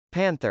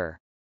Panther.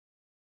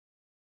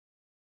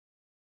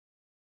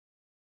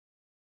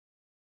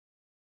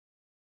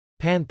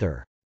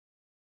 Panther.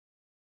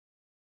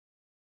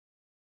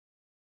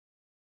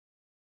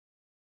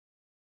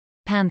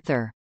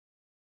 Panther.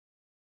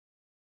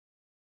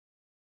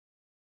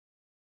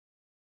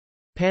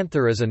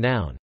 Panther is a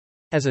noun.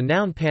 As a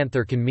noun,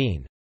 panther can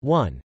mean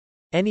 1.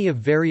 Any of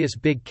various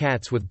big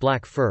cats with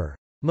black fur,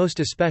 most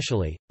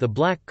especially, the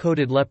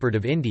black-coated leopard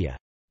of India.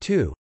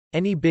 2.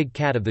 Any big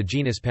cat of the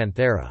genus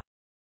Panthera.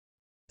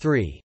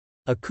 3.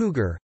 A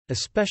cougar,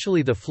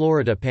 especially the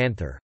Florida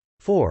panther.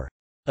 4.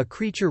 A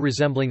creature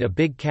resembling a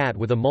big cat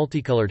with a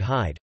multicolored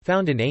hide,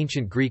 found in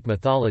ancient Greek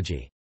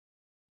mythology.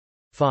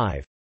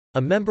 5.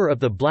 A member of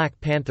the Black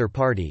Panther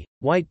Party,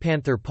 White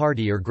Panther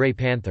Party or Grey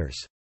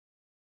Panthers.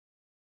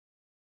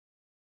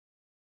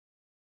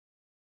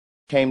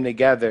 Came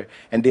together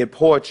and did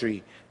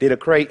poetry, did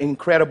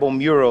incredible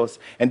murals,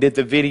 and did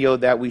the video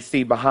that we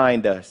see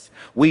behind us.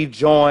 We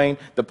joined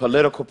the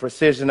political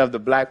precision of the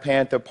Black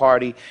Panther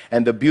Party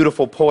and the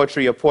beautiful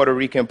poetry of Puerto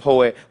Rican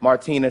poet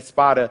Martina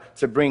Spada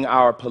to bring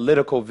our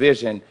political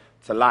vision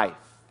to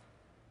life.